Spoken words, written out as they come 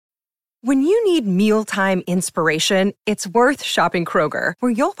When you need mealtime inspiration, it's worth shopping Kroger,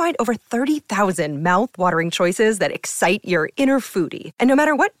 where you'll find over 30,000 mouth-watering choices that excite your inner foodie. And no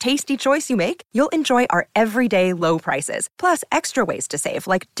matter what tasty choice you make, you'll enjoy our everyday low prices, plus extra ways to save,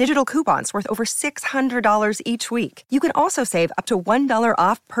 like digital coupons worth over $600 each week. You can also save up to $1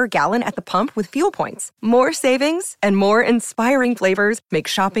 off per gallon at the pump with fuel points. More savings and more inspiring flavors make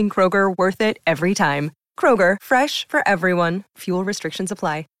shopping Kroger worth it every time. Kroger, fresh for everyone. Fuel restrictions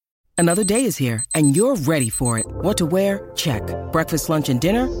apply. Another day is here, and you're ready for it. What to wear? Check. Breakfast, lunch, and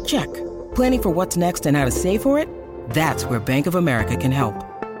dinner? Check. Planning for what's next and how to save for it? That's where Bank of America can help.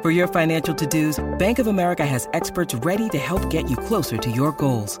 For your financial to-dos, Bank of America has experts ready to help get you closer to your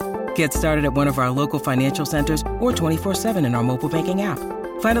goals. Get started at one of our local financial centers or 24/7 in our mobile banking app.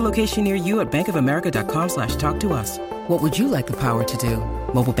 Find a location near you at bankofamerica.com/talktous. What would you like the power to do?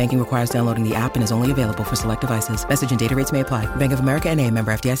 Mobile banking requires downloading the app and is only available for select devices. Message and data rates may apply. Bank of America N.A.,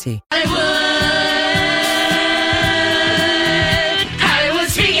 member FDIC. Hollywood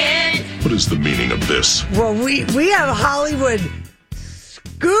speaking. What is the meaning of this? Well, we have Hollywood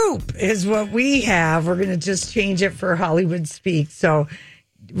Scoop is what we have. We're going to just change it for Hollywood Speak. So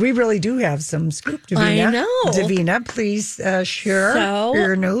we really do have some scoop, Davina. I know. Davina, please share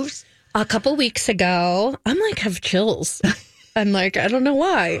your news. A couple weeks ago, have chills. I'm like, I don't know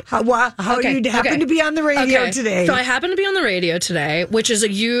why. How you happen to be on the radio today? So I happen to be on the radio today, which is a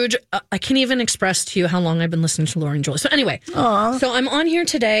huge, I can't even express to you how long I've been listening to Laura and Julie. So anyway, so I'm on here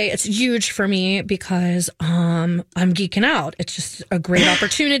today. It's huge for me because I'm geeking out. It's just a great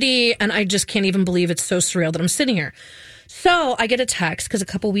opportunity. And I just can't even believe it's so surreal that I'm sitting here. So I get a text because a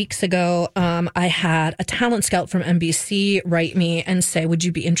couple weeks ago, I had a talent scout from NBC write me and say, would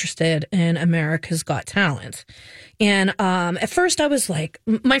you be interested in America's Got Talent? And at first I was like,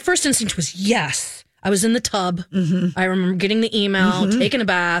 my first instinct was yes. I was in the tub. Mm-hmm. I remember getting the email, taking a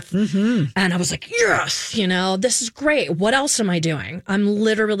bath, and I was like, yes, this is great. What else am I doing? I'm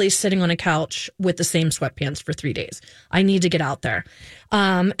literally sitting on a couch with the same sweatpants for 3 days. I need to get out there.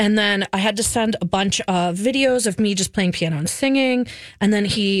 And then I had to send a bunch of videos of me just playing piano and singing. And then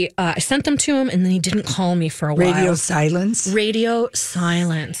I sent them to him, and then he didn't call me for a while. Radio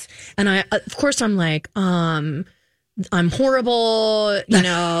silence. And of course, I'm like, I'm horrible,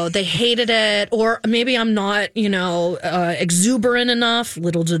 they hated it, or maybe I'm not, exuberant enough.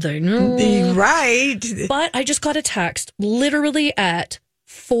 Little do they know. Right. But I just got a text literally at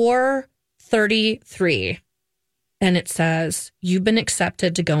 4:33. And it says, you've been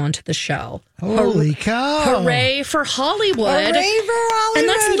accepted to go onto the show. Holy cow. Hooray for Hollywood. Hooray for Hollywood. And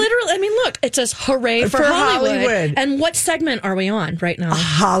that's literally, look, it says hooray for Hollywood. And what segment are we on right now?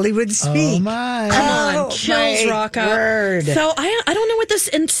 Hollywood Speak. Oh, my. Come on, chills, Rocca. Word. So I don't know what this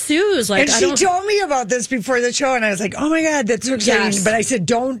ensues. And she told me about this before the show, and I was like, oh my God, that's so exciting. Yes. But I said,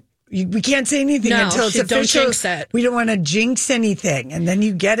 we can't say anything until it's official. Don't jinx it. We don't want to jinx anything. And then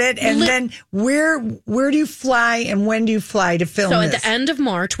you get it. And then where do you fly and when do you fly to film So this? at the end of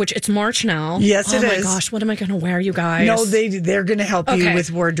March, which it's March now. Yes, it is. Oh my gosh, what am I going to wear, you guys? No, they're going to help you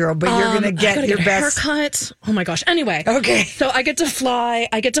with wardrobe, but you're going to get your best haircut. Oh my gosh. Anyway. Okay. So I get to fly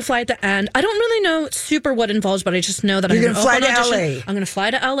at the end. I don't really know super what involves, but I just know that you're going to fly to LA. I'm going to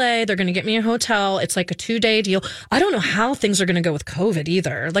fly to LA. They're going to get me a hotel. It's like a 2-day deal. I don't know how things are going to go with COVID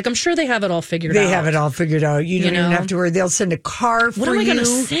either. Like, I'm sure they have it all figured out. They have it all figured out. You don't even have to worry. They'll send a car for you. What am I going to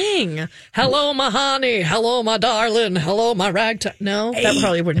sing? Hello, my honey. Hello, my darling. Hello, my ragtime. No, that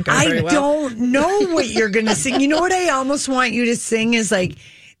probably wouldn't go very well. I don't know what you're going to sing. You know what I almost want you to sing is like,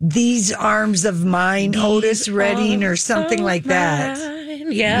 These Arms of Mine, Otis Redding, or something like that.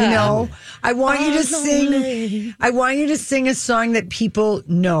 Yeah. I want you to sing. I want you to sing a song that people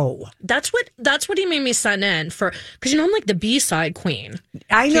know. That's what he made me send in for, because I'm like the B-side queen.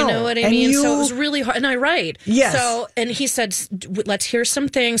 I know. You know what I mean? So it was really hard, and I write. Yes. So and he said, let's hear some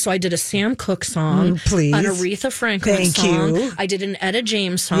things. So I did a Sam Cooke song, please, an Aretha Franklin song. You. I did an Etta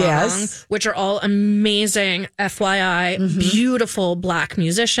James song, which are all amazing. FYI, beautiful Black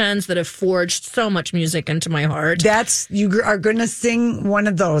musicians that have forged so much music into my heart. You are going to sing one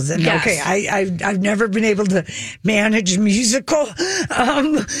of those, and okay. I've never been able to manage musical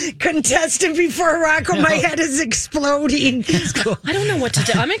contestant before. Rocco, my head is exploding. I don't know what to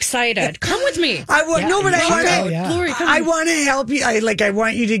do. I'm excited. Come with me. I want to help you. I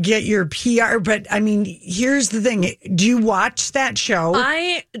want you to get your PR. But I mean, here's the thing. Do you watch that show?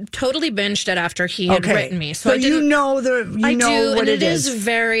 I totally binged it after he had written me. So you know what it is.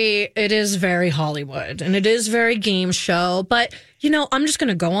 It is very Hollywood, and it is very game show. But I'm just going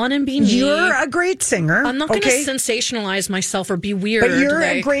to go on and be me. You're a great singer. I'm not going to sensationalize myself or be weird. But you're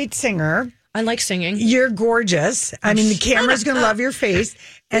a great singer. I like singing. You're gorgeous. I mean, the camera's going to love your face.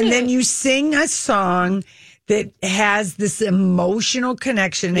 And then you sing a song that has this emotional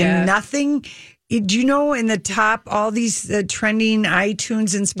connection and nothing. Do you know in the top, all these trending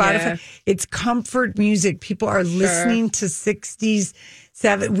iTunes and Spotify, it's comfort music. People are listening to 60s,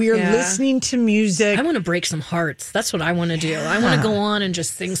 70s. We are listening to music. I want to break some hearts. That's what I want to do. I want to go on and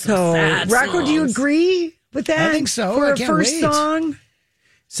just sing some sad Rocco, songs. do you agree with that? I think so. For I a can't first wait. song?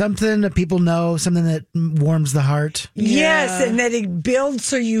 Something that people know, something that warms the heart. Yes, and that it builds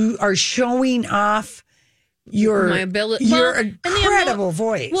so you are showing off my ability, your incredible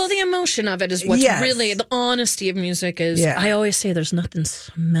voice. Well, the emotion of it is what's really the honesty of music is. Yeah. I always say there's nothing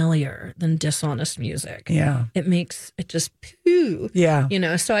smellier than dishonest music. Yeah, it makes it just poo. Yeah,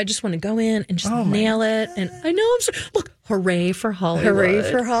 So I just want to go in and just nail it. And I know look, hooray for Hollywood! Hooray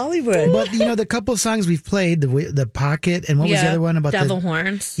for Hollywood! But the couple songs we've played, the Pocket, and what was the other one about Devil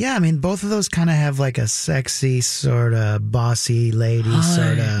Horns? Yeah, I mean both of those kind of have like a sexy sort of bossy lady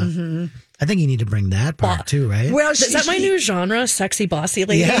sort of. Mm-hmm. I think you need to bring that part too, right? Well, is that my new genre, sexy bossy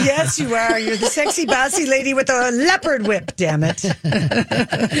lady? Yeah. Yes, you are. You're the sexy bossy lady with a leopard whip. Damn it!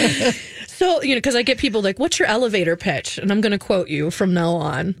 So because I get people like, "What's your elevator pitch?" And I'm going to quote you from now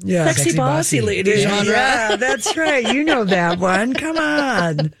on. Yeah, sexy bossy lady genre. Yeah, that's right. You know that one. Come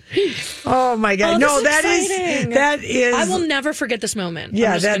on. Oh my God! No, that is. I will never forget this moment.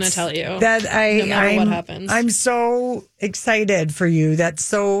 Yeah, I'm just going to tell you that no matter what happens. I'm so excited for you. That's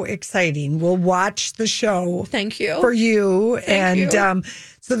so exciting. We'll watch the show. Thank you for you. Thank you.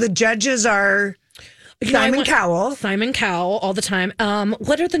 So the judges are Simon Cowell. Simon Cowell all the time.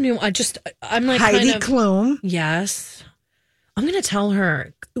 What are the new? I'm like Heidi Klum. Yes, I'm going to tell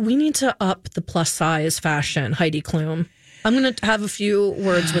her we need to up the plus size fashion. Heidi Klum. I'm going to have a few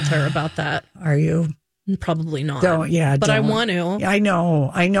words with her about that. Are you? Probably not. But I want to. I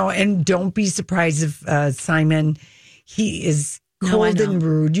know. And don't be surprised if Simon, he is cold and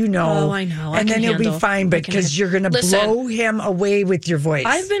rude, Oh, I know. And then he'll be fine, but because you're going to blow him away with your voice.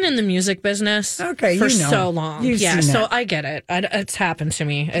 I've been in the music business for so long. So I get it. It's happened to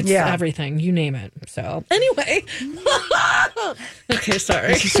me. It's everything. You name it. So anyway. Okay, sorry.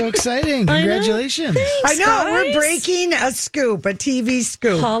 This is so exciting. Congratulations. I know. We're breaking a scoop, a TV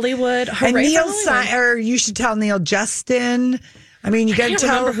scoop. Hollywood. And Neil, or you should tell Neil Justin. I mean, you got to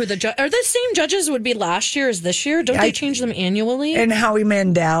tell. Remember who the are the same judges would be last year as this year? Don't they change them annually? And Howie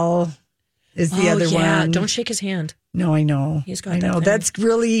Mandel is the other one. Don't shake his hand. No, I know. He's got. I know. That's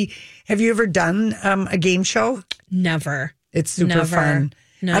really. Have you ever done a game show? Never. It's super fun.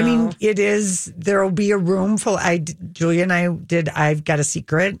 No. I mean, it is. There will be a room full. Julia and I did. I've Got a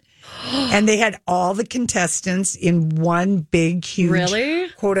Secret. And they had all the contestants in one big,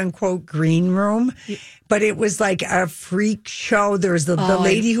 huge, quote unquote, green room. But it was like a freak show. There was the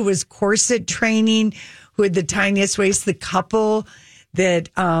lady who was corset training, who had the tiniest waist, the couple that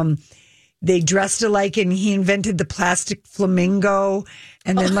they dressed alike, and he invented the plastic flamingo.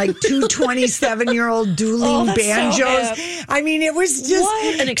 And then like two 27-year-old dueling banjos. So I mean, it was just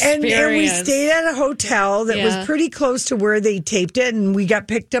what an experience. And we stayed at a hotel that was pretty close to where they taped it, and we got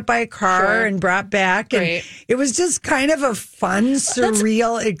picked up by a car and brought back. And it was just kind of a fun,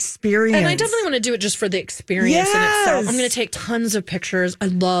 surreal experience. And I definitely want to do it just for the experience in itself. I'm going to take tons of pictures. I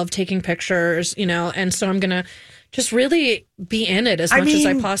love taking pictures, and so I'm going to just really be in it as much as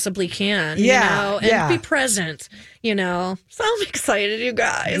I possibly can, and be present, So I'm excited, you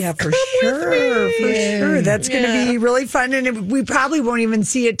guys. Yeah, for sure. That's going to be really fun. And we probably won't even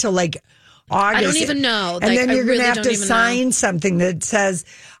see it till like August. I don't even know. And then you're going to have to sign something that says,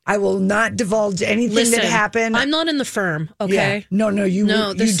 I will not divulge anything that happened. I'm not in the firm, okay? Yeah. No, you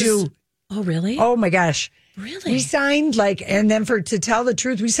do. Oh, really? Oh, my gosh. Really? We signed and then to tell the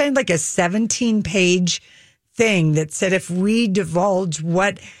truth, we signed like a 17-page thing that said if we divulge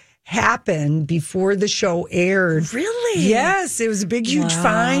what happened before the show aired. Really? Yes, it was a big, huge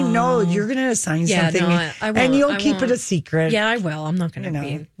fine. No, you're going to sign something. No, I won't, and you'll keep it a secret. Yeah, I will. I'm not going to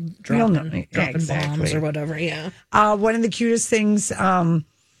be dropping bombs or whatever. Yeah. One of the cutest things, though,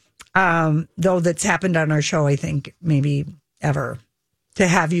 that's happened on our show, I think, maybe ever. To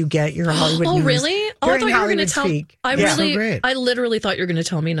have you get your Hollywood news. Oh, really? I thought you were going to tell. I literally thought you were going to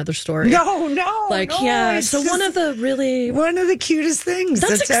tell me another story. No. So one of the cutest things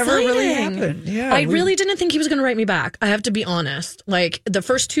that's ever really happened. Yeah, I really didn't think he was going to write me back. I have to be honest. Like the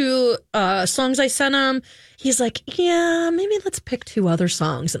first two songs I sent him, he's like, yeah, maybe let's pick two other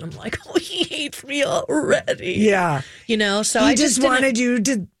songs, and I'm like, oh, he hates me already. Yeah, So he I just wanted you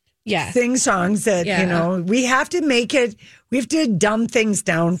to sing songs that, we have to make it, we have to dumb things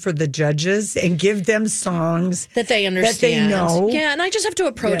down for the judges and give them songs that they understand. That they know. Yeah, and I just have to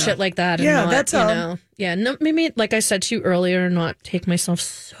approach it like that. And that's all. Yeah, no, maybe, like I said to you earlier, not take myself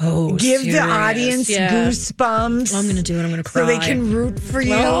so Give serious. the audience goosebumps. I'm going to do it. I'm going to cry. So they can root for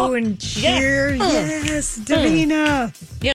you and cheer. Yes, Davina. Yeah.